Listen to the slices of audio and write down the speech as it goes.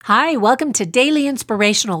Hi, welcome to Daily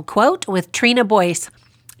Inspirational Quote with Trina Boyce.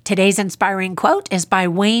 Today's inspiring quote is by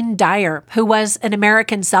Wayne Dyer, who was an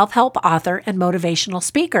American self-help author and motivational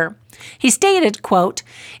speaker. He stated, quote,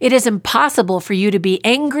 "It is impossible for you to be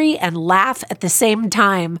angry and laugh at the same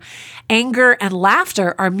time. Anger and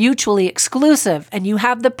laughter are mutually exclusive, and you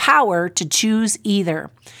have the power to choose either."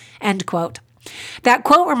 End quote. That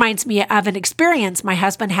quote reminds me of an experience my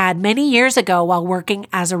husband had many years ago while working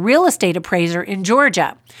as a real estate appraiser in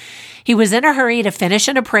Georgia. He was in a hurry to finish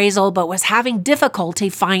an appraisal, but was having difficulty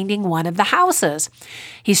finding one of the houses.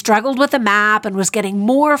 He struggled with the map and was getting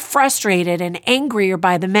more frustrated and angrier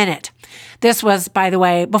by the minute. This was, by the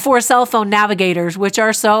way, before cell phone navigators, which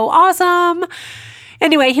are so awesome.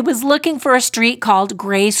 Anyway, he was looking for a street called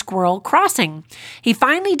Gray Squirrel Crossing. He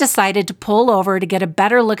finally decided to pull over to get a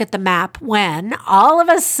better look at the map when, all of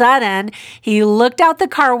a sudden, he looked out the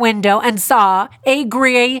car window and saw a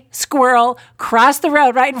gray squirrel cross the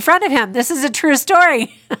road right in front of him. This is a true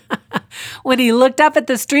story. When he looked up at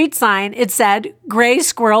the street sign, it said Gray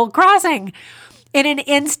Squirrel Crossing. In an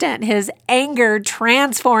instant, his anger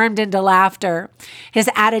transformed into laughter. His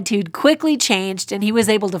attitude quickly changed, and he was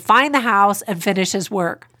able to find the house and finish his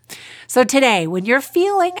work. So today, when you're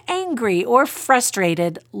feeling angry or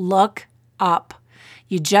frustrated, look up.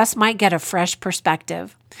 You just might get a fresh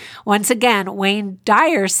perspective. Once again, Wayne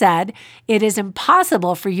Dyer said, "It is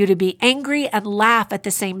impossible for you to be angry and laugh at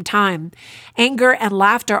the same time. Anger and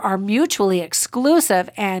laughter are mutually exclusive,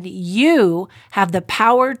 and you have the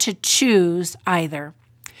power to choose either."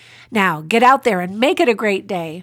 Now, get out there and make it a great day.